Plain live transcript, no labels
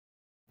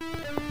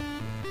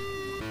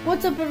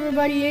What's up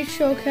everybody, it's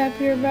Showcap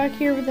here, back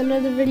here with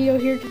another video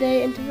here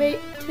today, and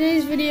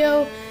today's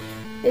video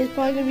is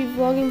probably going to be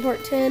vlogging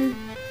part 10.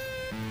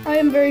 I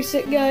am very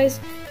sick, guys,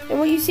 and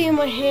what you see in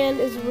my hand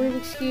is a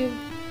Rubik's Cube.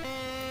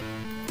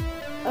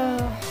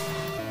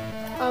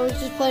 I was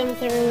just playing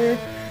with it earlier,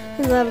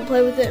 because I haven't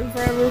played with it in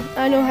forever.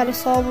 I know how to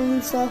solve them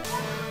and stuff,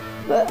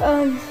 but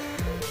I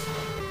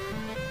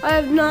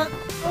have not,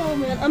 oh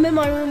man, I'm in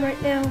my room right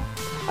now.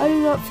 I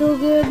do not feel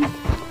good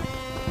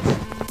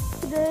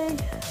today.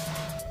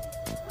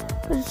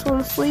 I just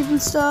want to sleep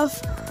and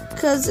stuff,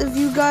 because if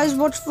you guys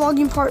watch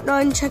vlogging part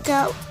 9, check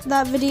out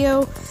that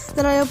video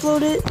that I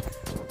uploaded.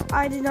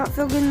 I did not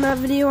feel good in that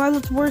video. I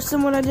looked worse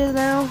than what I did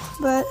now,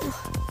 but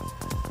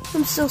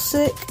I'm still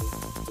sick.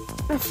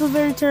 I feel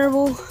very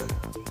terrible.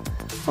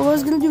 I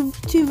was going to do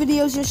 2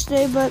 videos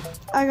yesterday, but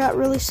I got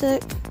really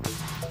sick.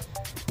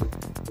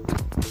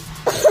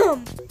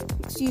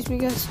 Excuse me,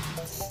 guys.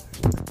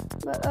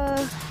 But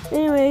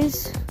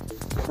anyways,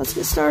 let's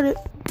get started.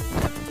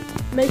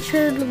 Make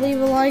sure to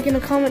leave a like and a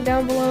comment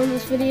down below in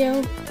this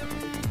video.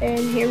 And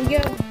here we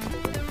go.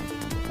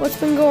 What's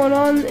been going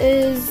on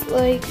is,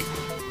 like,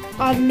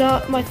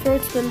 my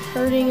throat's been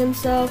hurting and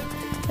stuff,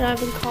 and I've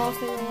been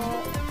coughing a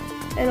lot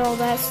and all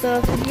that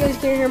stuff. If you guys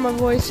can't hear my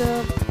voice,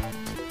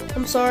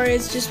 I'm sorry.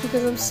 It's just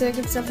because I'm sick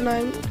and stuff, and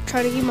I'm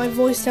trying to keep my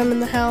voice down in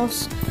the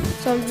house.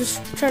 So I'm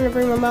just trying to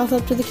bring my mouth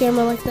up to the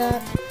camera like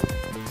that.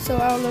 So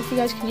I don't know if you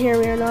guys can hear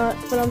me or not,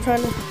 but I'm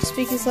trying to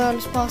speak as loud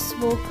as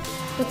possible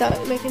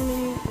without making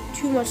any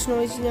too much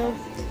noise, you know.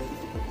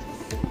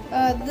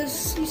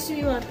 This used to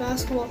be my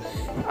basketball.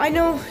 I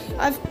know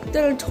I've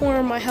done a tour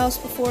in my house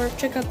before.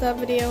 Check out that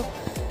video.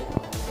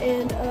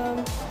 And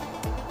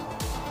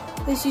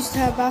this used to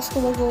have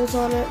basketball goals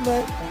on it,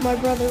 but my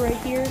brother right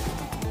here,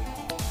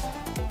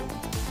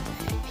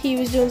 he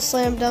was doing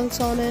slam dunks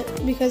on it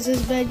because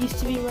his bed used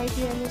to be right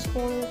here in this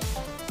corner.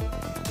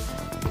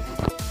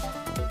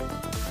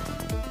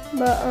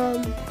 But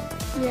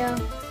yeah.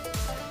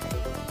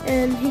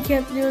 And he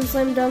kept doing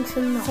slam dunks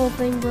and the whole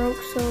thing broke,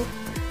 so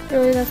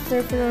really that's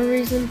there for no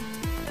reason.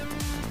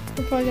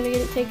 We're probably gonna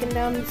get it taken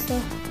down and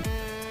stuff.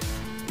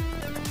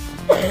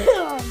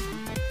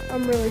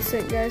 I'm really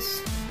sick,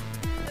 guys.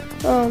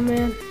 Oh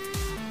man.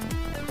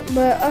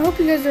 But I hope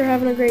you guys are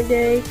having a great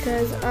day,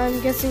 because I'm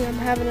guessing I'm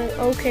having an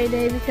okay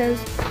day, because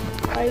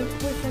I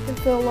wish I could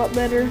feel a lot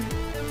better.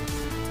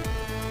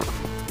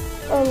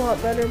 A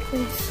lot better,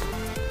 please.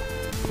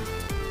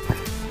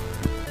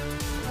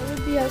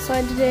 Be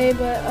outside today,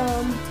 but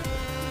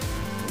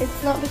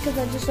it's not because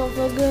I just don't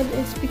feel good,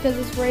 it's because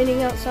it's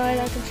raining outside.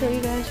 I can show you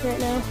guys right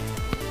now.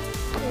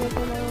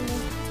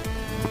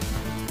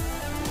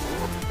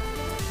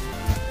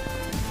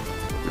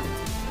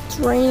 It's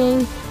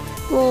raining.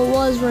 Well, it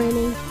was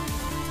raining.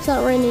 It's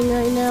not raining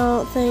right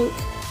now, I don't think,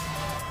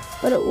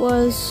 but it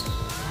was.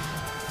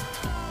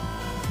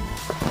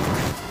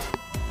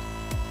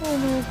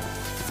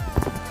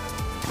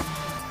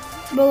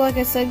 But like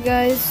I said,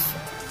 guys,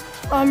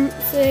 I'm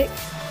sick.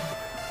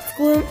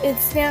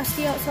 It's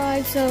nasty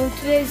outside, so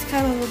today's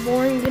kind of a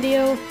boring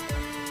video.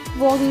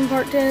 Vlogging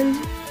part 10.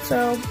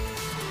 So,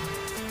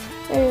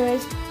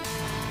 anyways.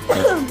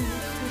 I'm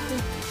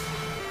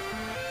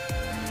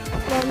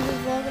just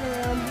vlogging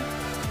around.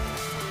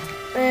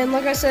 And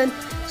like I said,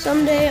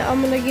 someday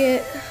I'm gonna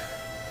get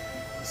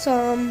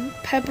some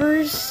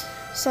peppers,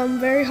 some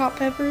very hot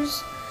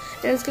peppers.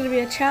 And it's gonna be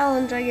a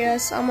challenge, I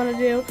guess. I'm gonna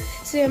do,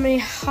 see how many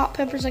hot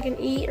peppers I can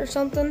eat or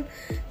something,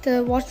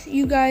 to watch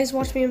you guys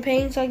watch me in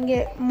pain, so I can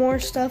get more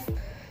stuff.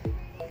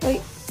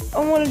 Like, I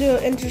want to do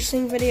an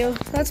interesting video.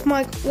 That's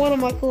one of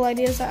my cool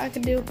ideas that I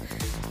could do.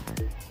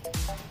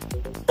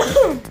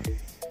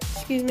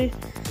 Excuse me.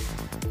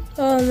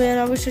 Oh man,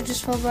 I wish I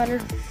just felt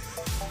better.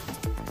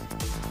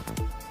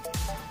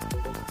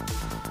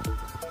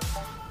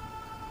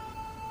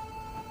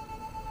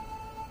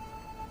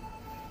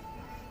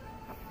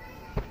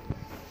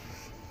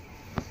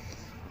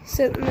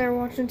 Sitting there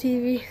watching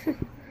TV.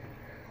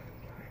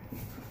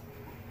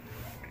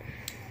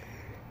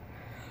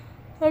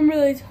 I'm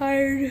really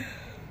tired.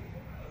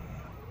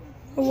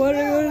 I want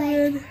to go to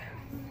bed.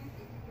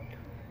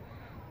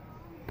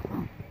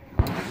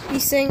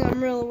 He's saying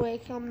I'm real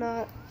awake. I'm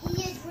not.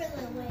 He is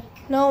really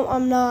awake. No,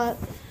 I'm not.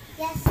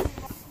 Yes.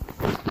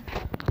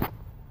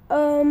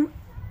 I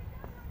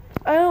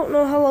don't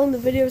know how long the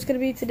video is going to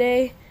be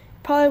today.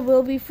 Probably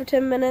will be for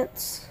 10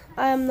 minutes.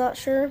 I am not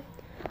sure.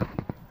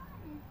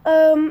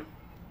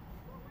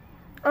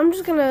 I'm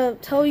just gonna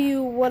tell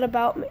you what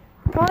about me.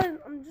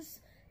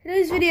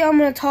 Today's video, I'm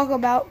gonna talk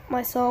about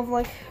myself,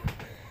 like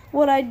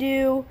what I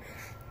do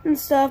and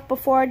stuff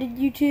before I did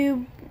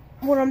YouTube,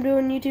 what I'm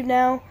doing YouTube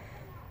now,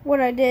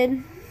 what I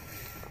did.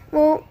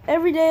 Well,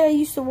 every day I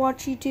used to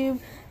watch YouTube.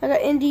 I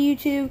got into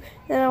YouTube,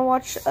 and I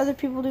watched other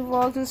people do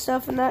vlogs and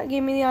stuff, and that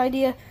gave me the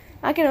idea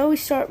I can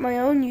always start my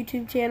own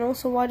YouTube channel,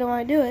 so why don't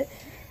I do it?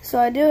 So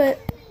I do it,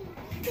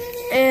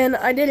 and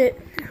I did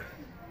it.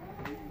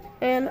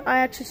 And I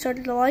actually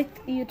started to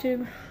like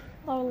YouTube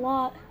a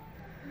lot.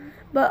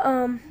 But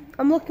I'm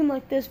I'm looking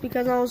like this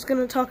because I was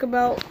going to talk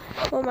about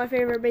what my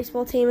favorite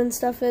baseball team and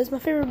stuff is. My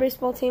favorite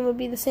baseball team would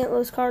be the St.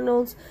 Louis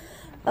Cardinals.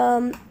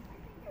 Now,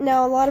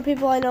 a lot of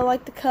people I know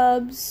like the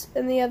Cubs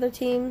and the other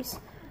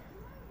teams.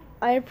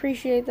 I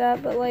appreciate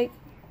that, but, like,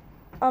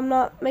 I'm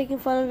not making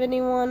fun of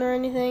anyone or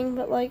anything,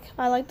 but, like,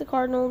 I like the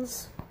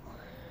Cardinals.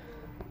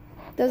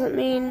 Doesn't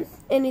mean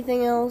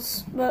anything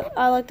else, but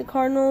I like the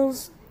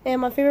Cardinals.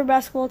 And my favorite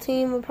basketball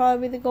team would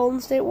probably be the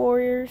Golden State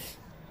Warriors.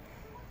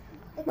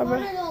 The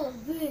Cardinals are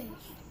the best.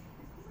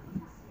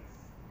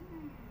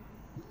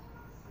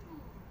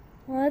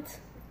 What?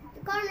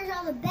 The Cardinals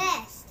are the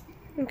best.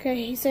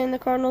 Okay, he's saying the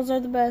Cardinals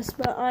are the best,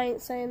 but I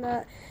ain't saying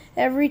that.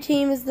 Every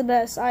team is the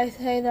best, I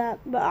say that,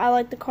 but I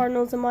like the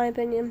Cardinals in my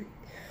opinion.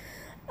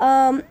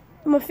 My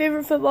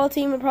favorite football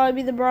team would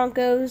probably be the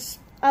Broncos.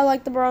 I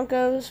like the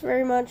Broncos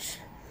very much.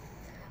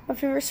 My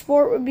favorite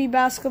sport would be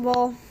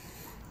basketball.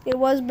 It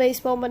was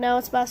baseball, but now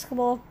it's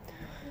basketball.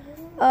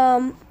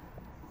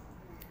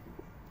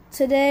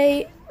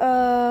 Today,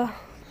 I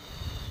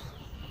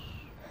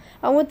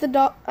went to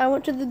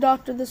the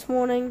doctor this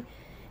morning,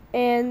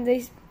 and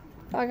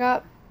I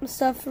got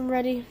stuff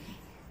ready.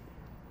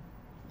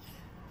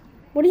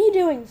 What are you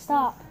doing?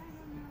 Stop.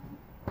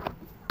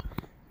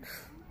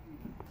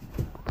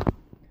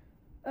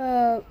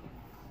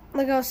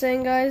 Like I was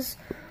saying, guys.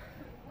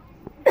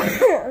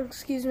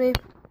 Excuse me.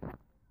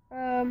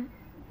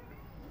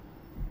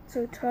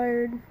 So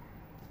tired.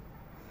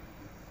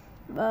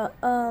 But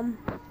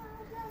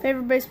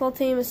favorite baseball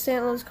team is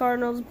St. Louis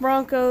Cardinals.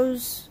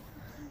 Broncos.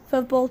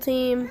 Football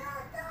team.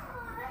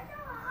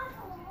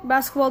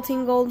 Basketball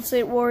team Golden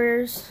State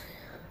Warriors.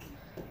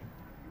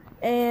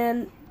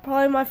 And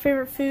probably my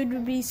favorite food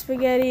would be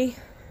spaghetti.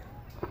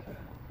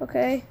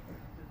 Okay.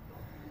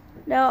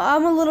 Now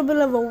I'm a little bit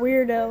of a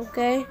weirdo,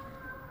 okay?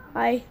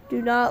 I do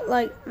not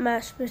like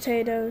mashed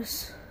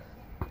potatoes.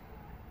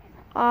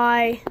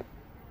 I'm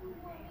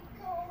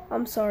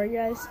sorry,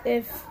 guys,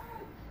 if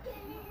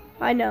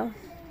I know.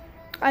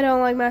 I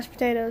don't like mashed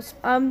potatoes.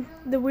 I'm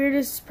the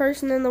weirdest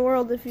person in the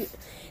world. If you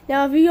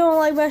don't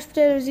like mashed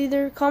potatoes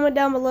either, comment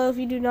down below if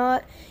you do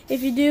not.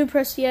 If you do,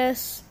 press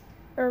yes.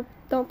 Or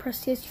don't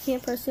press yes, you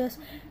can't press yes.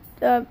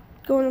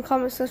 Go in the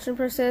comment section and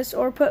press yes.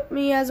 Or put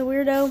me as a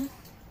weirdo.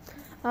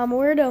 I'm a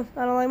weirdo.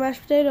 I don't like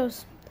mashed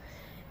potatoes.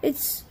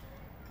 It's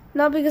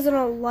not because I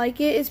don't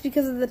like it, it's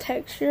because of the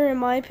texture, in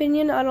my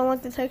opinion. I don't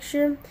like the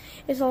texture.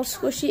 It's all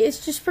squishy.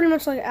 It's just pretty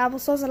much like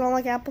applesauce. I don't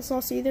like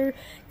applesauce either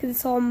because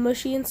it's all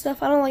mushy and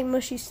stuff. I don't like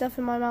mushy stuff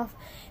in my mouth.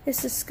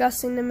 It's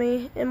disgusting to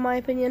me, in my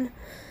opinion.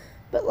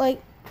 But,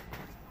 like,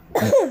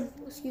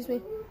 excuse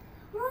me.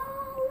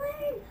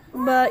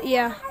 But,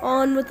 yeah,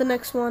 on with the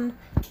next one.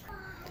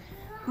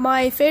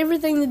 My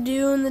favorite thing to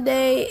do in the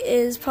day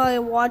is probably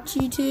watch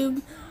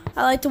YouTube.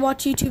 I like to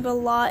watch YouTube a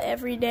lot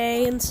every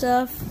day and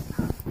stuff.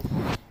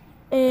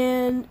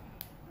 And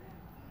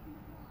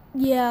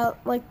yeah,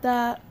 like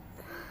that.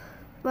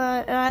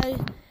 But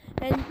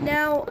and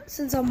now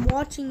since I'm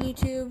watching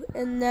YouTube,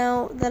 and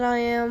now that I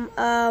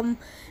am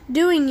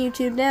doing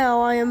YouTube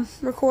now, I am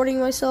recording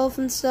myself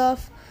and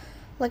stuff.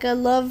 Like I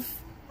love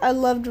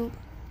to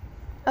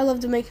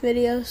make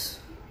videos.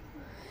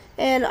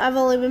 And I've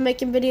only been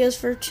making videos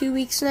for 2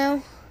 weeks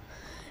now.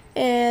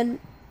 And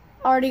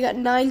I already got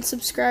 9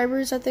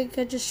 subscribers. I think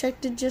I just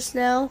checked it just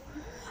now.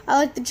 I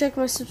like to check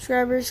my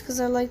subscribers because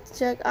I like to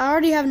check. I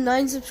already have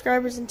 9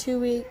 subscribers in 2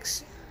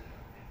 weeks,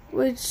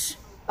 which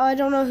I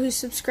don't know who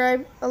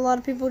subscribed. A lot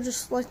of people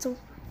just like to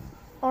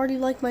already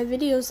like my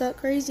videos. That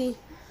crazy.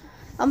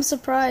 I'm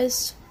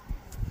surprised.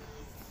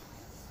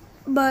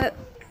 But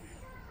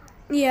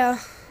yeah,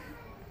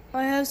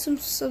 I have some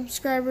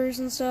subscribers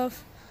and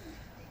stuff.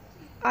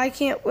 I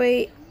can't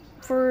wait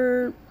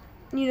for,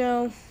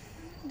 to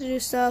do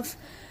stuff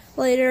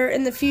later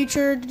in the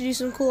future, to do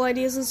some cool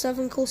ideas and stuff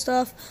and cool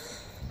stuff.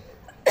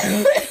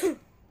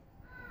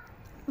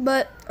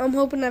 But I'm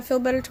hoping I feel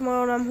better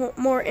tomorrow and I'm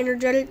more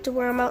energetic to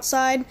where I'm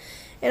outside.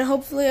 And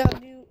hopefully I'll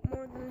do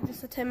more than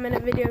just a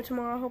 10-minute video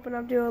tomorrow. I'm hoping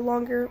I'll do a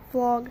longer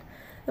vlog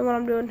than what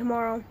I'm doing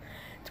tomorrow.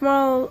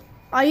 Tomorrow,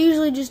 I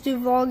usually just do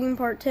vlogging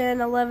part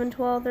 10, 11,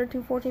 12,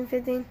 13, 14,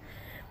 15.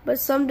 But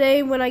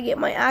someday when I get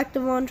my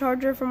active on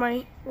charger for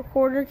my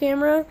recorder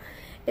camera,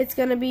 it's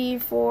going to be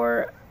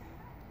for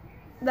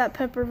that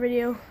pepper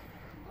video.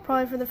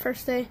 Probably for the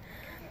first day.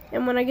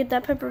 And when I get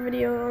that pepper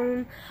video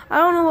on, I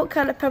don't know what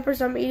kind of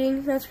peppers I'm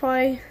eating. That's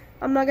probably,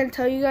 I'm not going to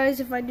tell you guys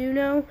if I do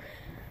know.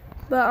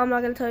 But I'm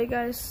not going to tell you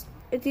guys.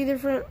 It's either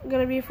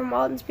going to be from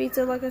Alton's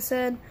Pizza, like I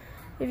said.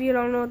 If you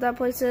don't know what that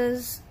place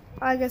is,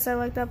 I guess I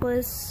like that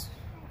place.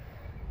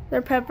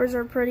 Their peppers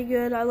are pretty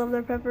good. I love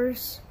their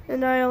peppers.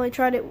 And I've only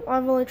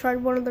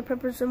tried one of their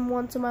peppers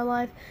once in my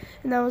life.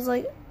 And that was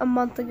like a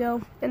month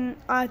ago. And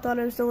I thought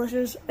it was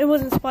delicious. It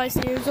wasn't spicy.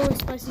 It was only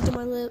spicy to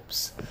my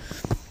lips.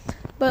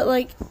 But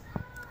like,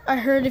 I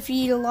heard if you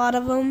eat a lot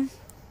of them,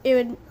 it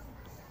would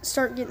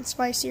start getting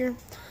spicier.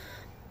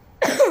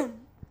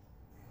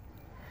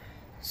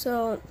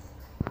 So,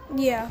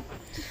 yeah.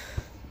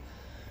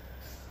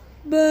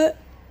 But,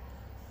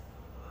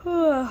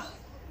 I'm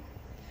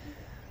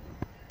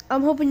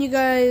hoping you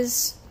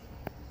guys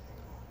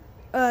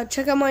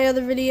check out my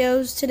other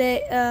videos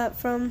today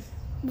from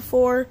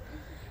before.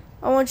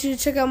 I want you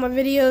to check out my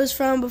videos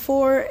from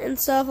before and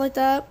stuff like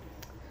that.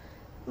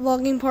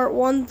 Vlogging part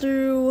 1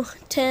 through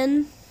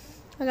 10.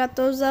 I got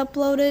those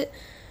uploaded.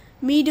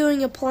 Me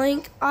doing a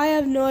plank. I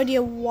have no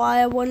idea why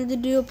I wanted to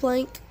do a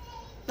plank.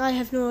 I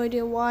have no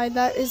idea why.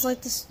 That is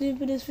like the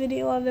stupidest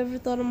video I've ever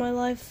thought in my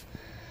life.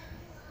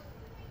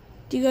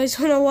 Do you guys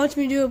want to watch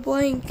me do a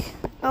plank?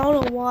 I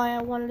don't know why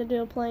I wanted to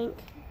do a plank.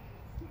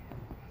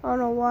 I don't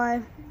know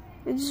why.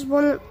 It just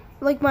wanted,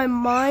 like my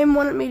mom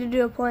wanted me to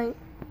do a plank.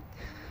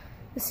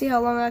 To see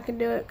how long I could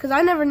do it. Because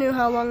I never knew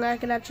how long I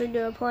could actually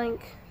do a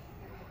plank.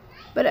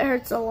 But it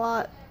hurts a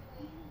lot.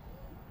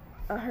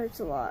 It hurts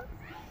a lot.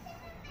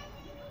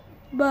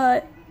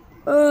 But,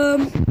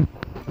 I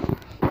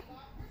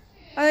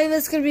think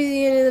that's going to be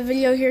the end of the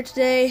video here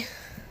today.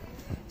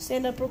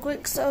 Stand up real quick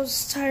because I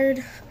was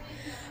tired.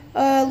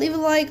 Leave a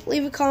like,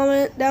 leave a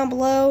comment down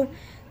below.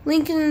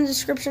 Link in the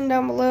description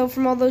down below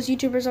from all those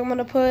YouTubers I'm going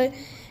to put.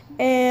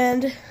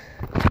 And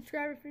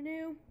subscribe if you're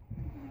new.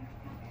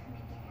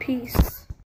 Peace.